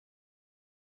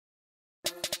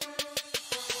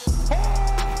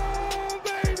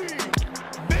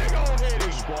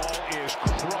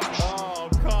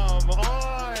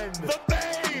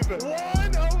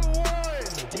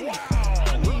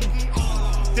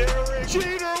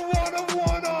Jeter,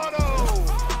 1/1 auto.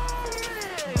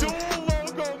 Dual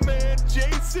logo man,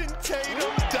 Jason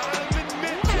Tatum, Diamond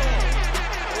Mitchell.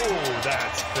 Oh,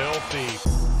 that's filthy.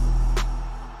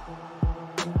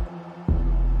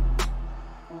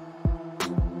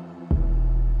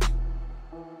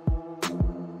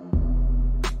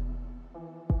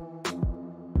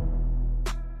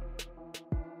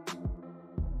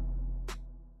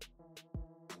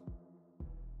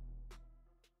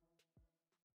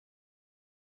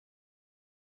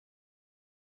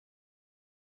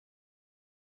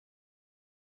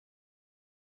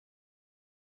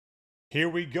 Here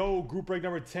we go. Group break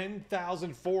number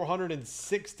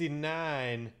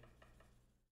 10,469.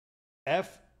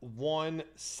 F1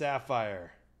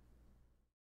 Sapphire.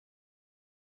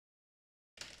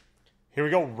 Here we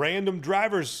go. Random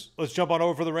drivers. Let's jump on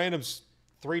over for the randoms.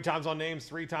 3 times on names,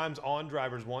 3 times on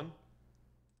drivers. 1,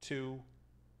 2,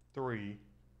 3.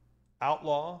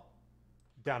 Outlaw.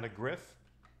 Down to Griff.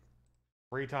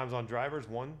 3 times on drivers.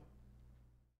 1,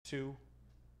 2,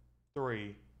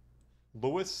 3.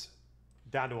 Lewis.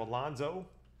 Down to Alonso.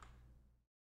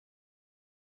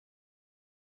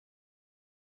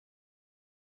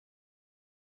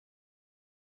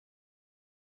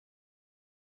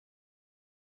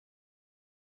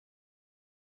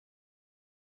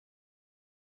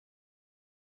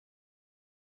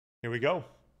 Here we go.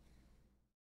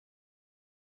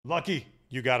 Lucky.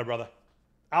 You got it, brother.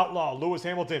 Outlaw. Lewis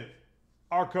Hamilton.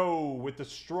 Arco with the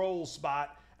Stroll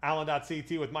spot.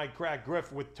 Allen.CT with Mike Crack.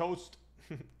 Griff with Toast.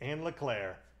 And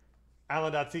Leclerc.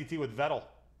 Allen.CT with Vettel.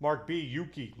 Mark B.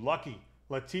 Yuki. Lucky.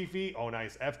 Latifi. Oh,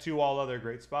 nice. F2 all other.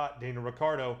 Great spot. Dana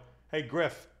Ricciardo. Hey,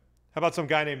 Griff. How about some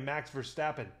guy named Max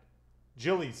Verstappen?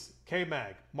 Jillies.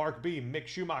 K-Mag. Mark B. Mick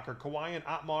Schumacher. Kawaiian.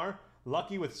 Otmar.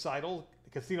 Lucky with Seidel.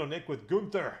 Casino Nick with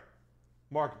Gunther.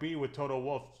 Mark B. with Toto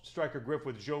Wolff. Striker Griff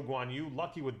with Zhou Guan Yu.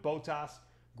 Lucky with Bottas.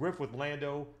 Griff with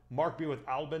Lando. Mark B. with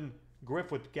Albon.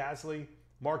 Griff with Gasly.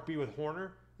 Mark B. with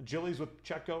Horner. Jillies with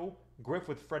Checo. Griff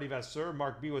with Freddie Vasseur.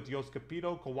 Mark B. with Jos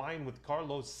Capito. Kawaiian with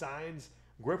Carlos Sainz.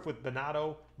 Griff with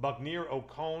Bernardo. Buckner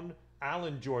Ocon.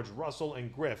 Allen George Russell.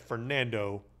 And Griff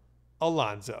Fernando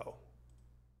Alonso.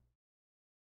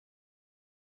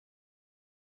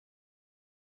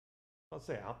 Let's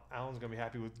say Allen's going to be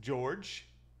happy with George.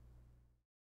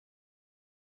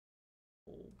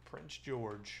 Old Prince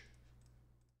George.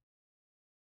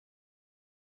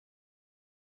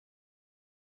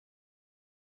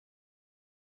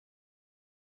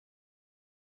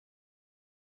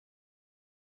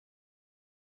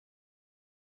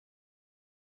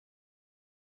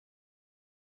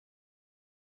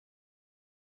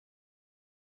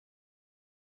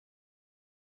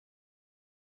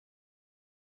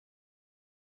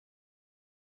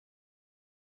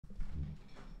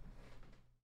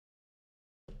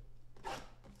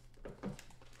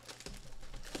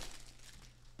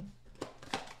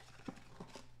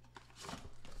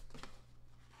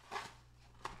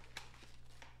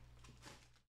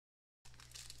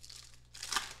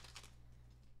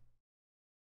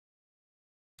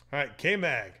 All right,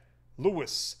 K-Mag,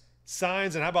 Lewis,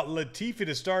 Sainz, and how about Latifi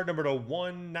to start, number to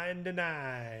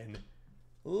 199.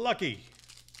 Lucky.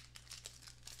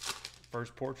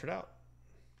 First portrait out.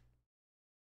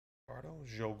 Ricardo,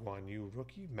 Zhou Guan Yu,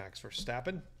 rookie, Max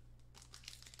Verstappen.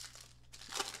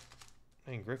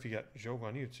 And Griff, you got Zhou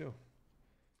Guan Yu too.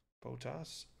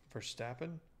 Bottas,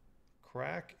 Verstappen,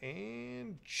 Crack,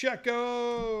 and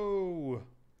Checo.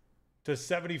 To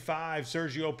 75,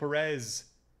 Sergio Perez.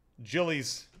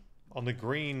 Jillies on the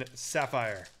green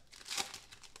Sapphire.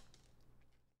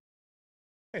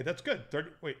 Hey, that's good.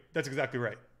 30, wait, that's exactly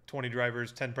right. 20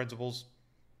 drivers, 10 principals,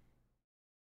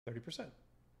 30%.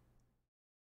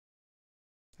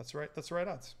 That's right. That's the right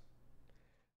odds.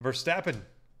 Verstappen.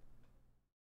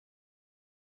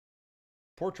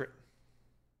 Portrait.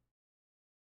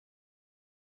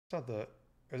 It's not the...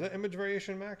 Is that image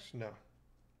variation, Max? No.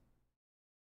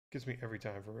 Gives me every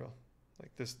time, for real.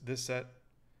 Like this set,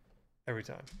 every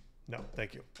time. No,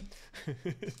 thank you.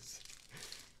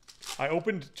 I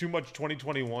opened too much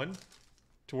 2021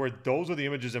 to where those are the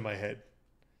images in my head.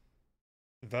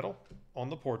 Vettel on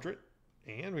the portrait.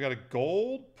 And we got a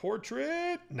gold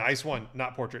portrait. Nice one.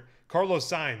 Not portrait. Carlos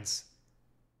Sainz.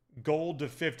 Gold to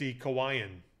 50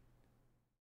 Kawaiian.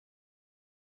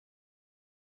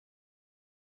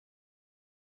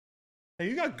 Hey,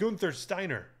 you got Gunther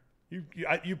Steiner.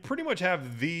 You pretty much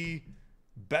have the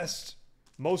best,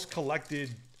 most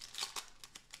collected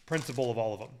principal of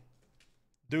all of them.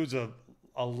 Dude's a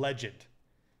legend.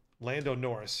 Lando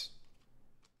Norris.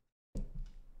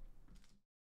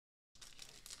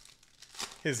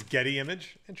 His Getty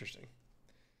image. Interesting.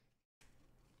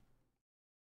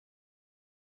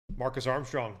 Marcus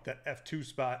Armstrong, that F2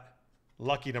 spot.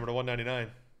 Lucky number to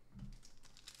 199.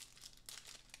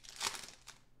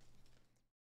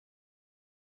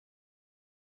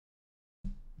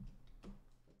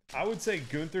 I would say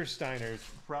Gunther Steiner's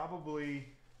probably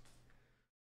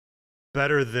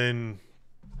better than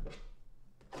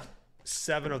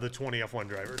 7 of the 20 F1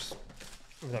 drivers.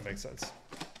 If that makes sense.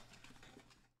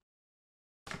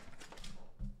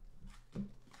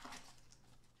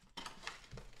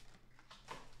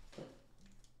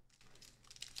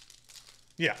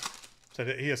 Yeah. So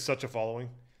he has such a following.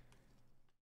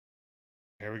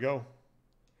 Here we go.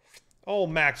 Oh,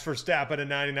 Max Verstappen at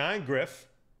 99, Griff.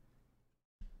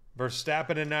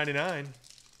 Verstappen at 99.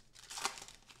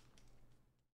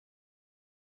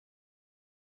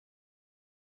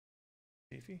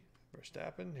 Beefy.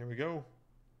 Verstappen. Here we go.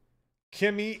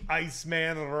 Kimi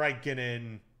Iceman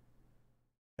Räikkönen.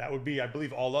 That would be, I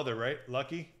believe, all other, right?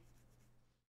 Lucky.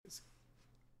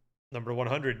 Number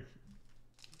 100.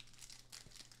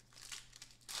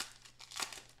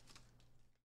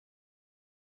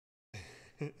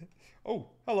 Oh,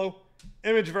 hello.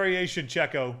 Image variation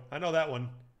Checo. I know that one.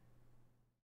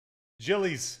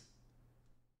 Gillies.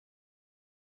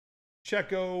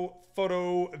 Checo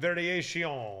photo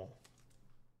variation.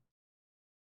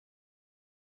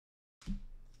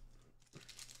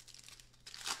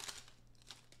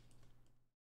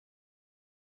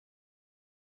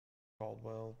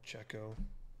 Caldwell, Checo.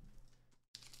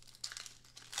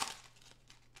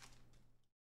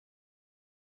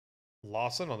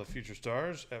 Lawson on the Future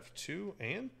Stars, F2,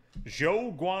 and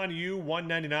Zhou Guan Yu,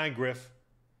 199, Griff.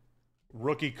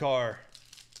 Rookie car.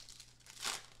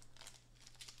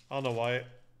 I don't know why,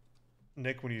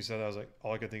 Nick, when you said that, I was like,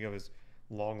 all I could think of is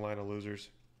Long Line of Losers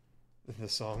in the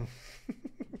song.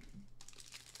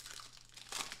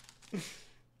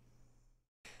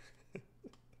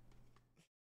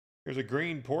 Here's a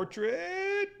green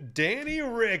portrait. Danny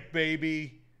Rick,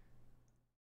 baby.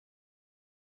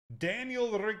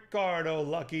 Daniel Ricciardo,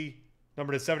 lucky.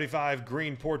 Number to 75,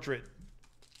 green portrait.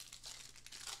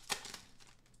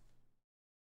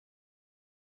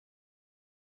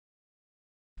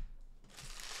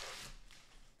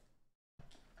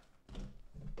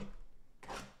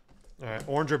 All right,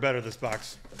 orange or better this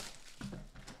box.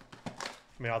 I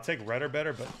mean, I'll take red or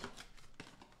better, but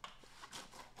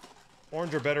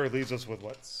orange or better leaves us with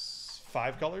what?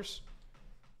 5 colors?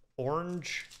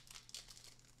 Orange,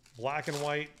 black and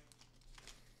white,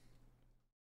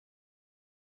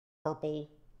 purple,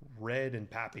 red, and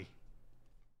Pappy.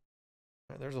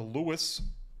 All right, there's a Lewis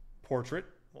portrait.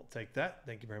 We'll take that.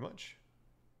 Thank you very much.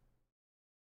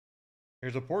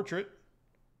 Here's a portrait.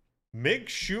 Mick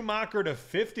Schumacher to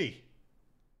 50.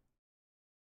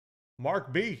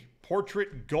 Mark B.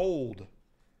 Portrait gold.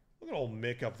 Look at old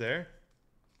Mick up there.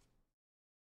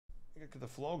 Get the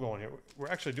flow going here. We're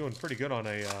actually doing pretty good on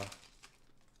a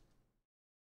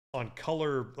on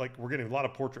color. Like, we're getting a lot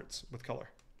of portraits with color.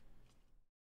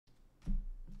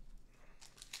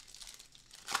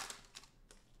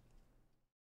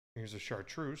 Here's a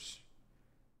chartreuse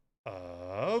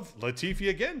of Latifi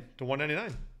again to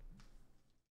 199.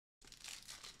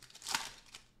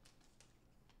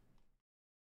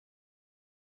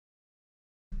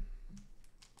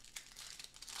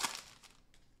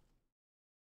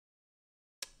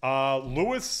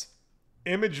 Lewis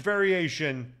image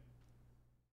variation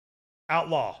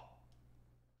outlaw.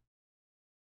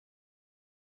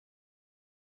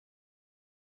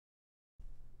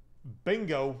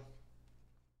 Bingo.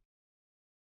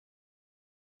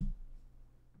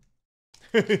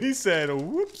 He said,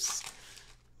 whoops.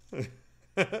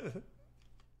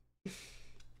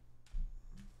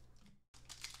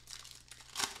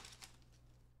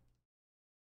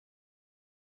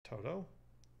 Toto,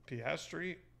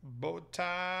 Piastri,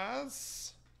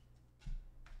 Bottas,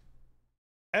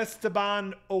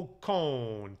 Esteban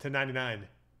Ocon to 99.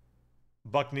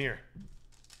 Buckner.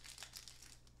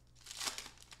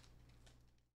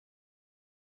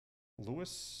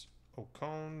 Lewis,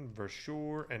 Ocon,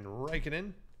 Versure, and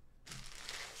Raikkonen.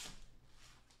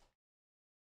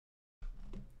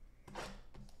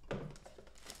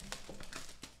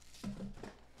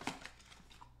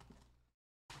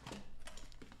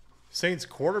 Saints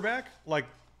quarterback? Like,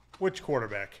 which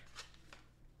quarterback?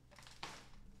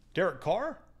 Derek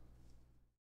Carr?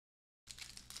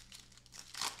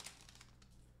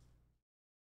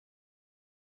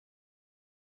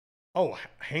 Oh,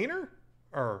 Hayner?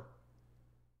 Or,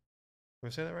 did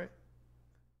I say that right?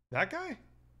 That guy?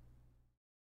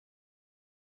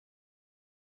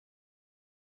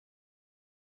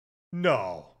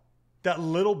 No. That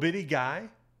little bitty guy?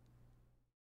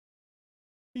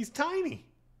 He's tiny.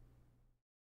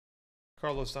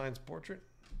 Carlos Sainz portrait.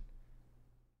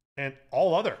 And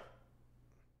all other.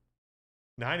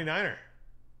 99er.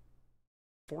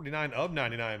 49 of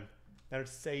 99.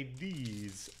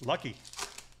 Mercedes. Lucky.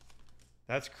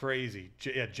 That's crazy.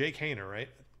 Yeah, Jake Hayner, right?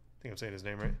 I think I'm saying his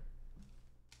name right.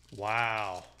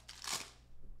 Wow.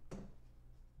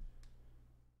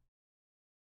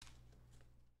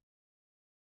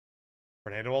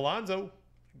 Fernando Alonso.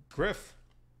 Griff.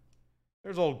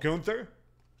 There's old Gunther.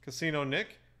 Casino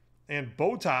Nick. And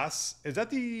Bottas. Is that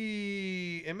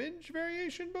the image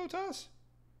variation Bottas?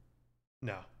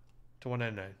 No. To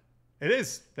 199. It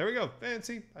is. There we go.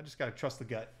 Fancy. I just got to trust the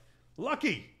gut.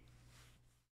 Lucky.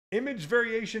 Image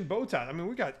variation Bottas. I mean,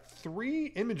 we got 3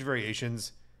 image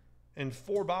variations in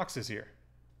 4 boxes here.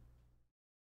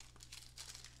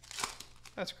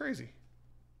 That's crazy.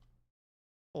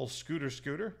 Old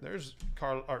scooter. There's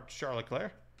Charles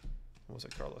Leclerc. What was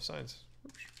it? Carlos Sainz.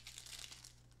 Oops.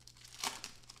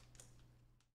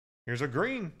 Here's a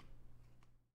green.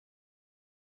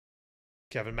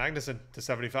 Kevin Magnussen to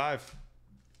 75.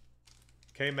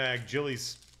 K-Mag,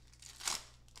 Gillies.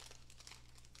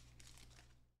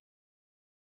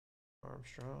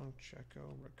 Armstrong,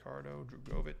 Checo, Ricardo,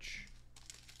 Drugovic.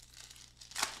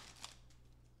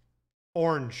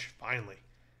 Orange, finally.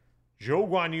 Zhou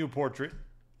Guanyu portrait.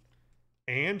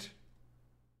 And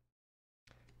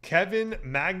Kevin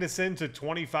Magnussen to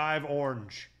 25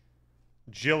 orange.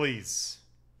 Gillies.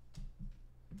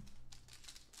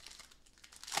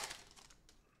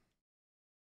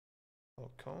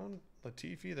 Ocon,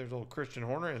 Latifi, there's old Christian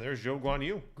Horner, and there's Zhou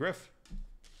Guanyu. Griff.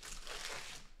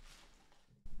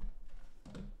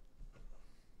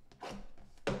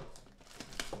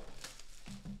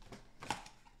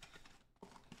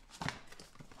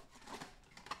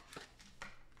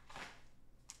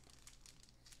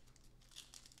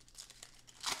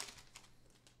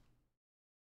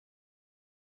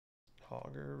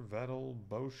 Hogger, Vettel,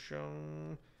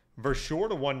 Beauchamp. Versure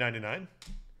to 199.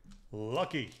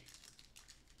 Lucky.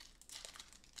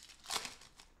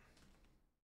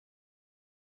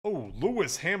 Oh,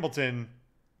 Lewis Hamilton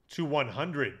to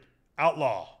 100.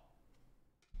 Outlaw.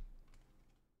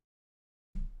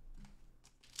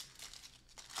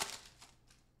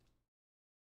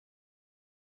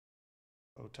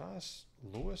 Bottas.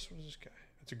 Lewis. What is this guy?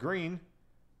 It's a green.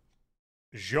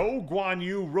 Zhou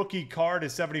Guanyu rookie card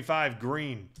is 75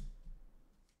 green.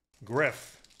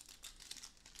 Griff.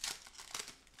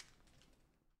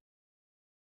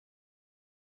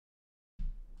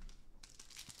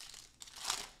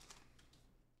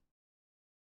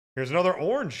 Here's another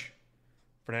orange.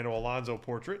 Fernando Alonso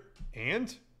portrait.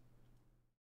 And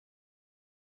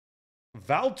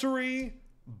Valtteri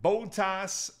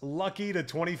Bottas lucky to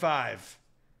 25.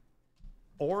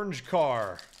 Orange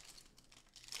car.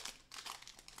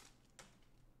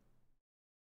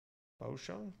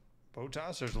 Beauchamp.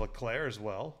 Bottas. There's Leclerc as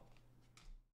well.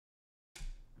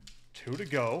 2 to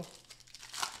go.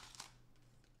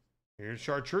 Here's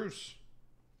Chartreuse.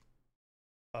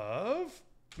 Of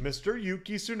Mr.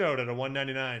 Yuki Tsunoda to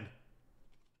 199.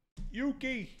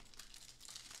 Yuki.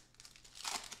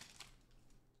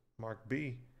 Mark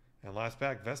B. And last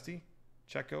pack, Vesti,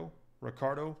 Checo,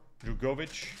 Ricardo,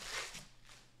 Drugovic.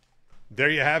 There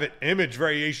you have it. Image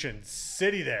variation.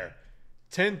 City there.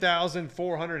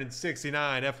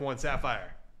 10,469 F1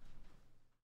 Sapphire.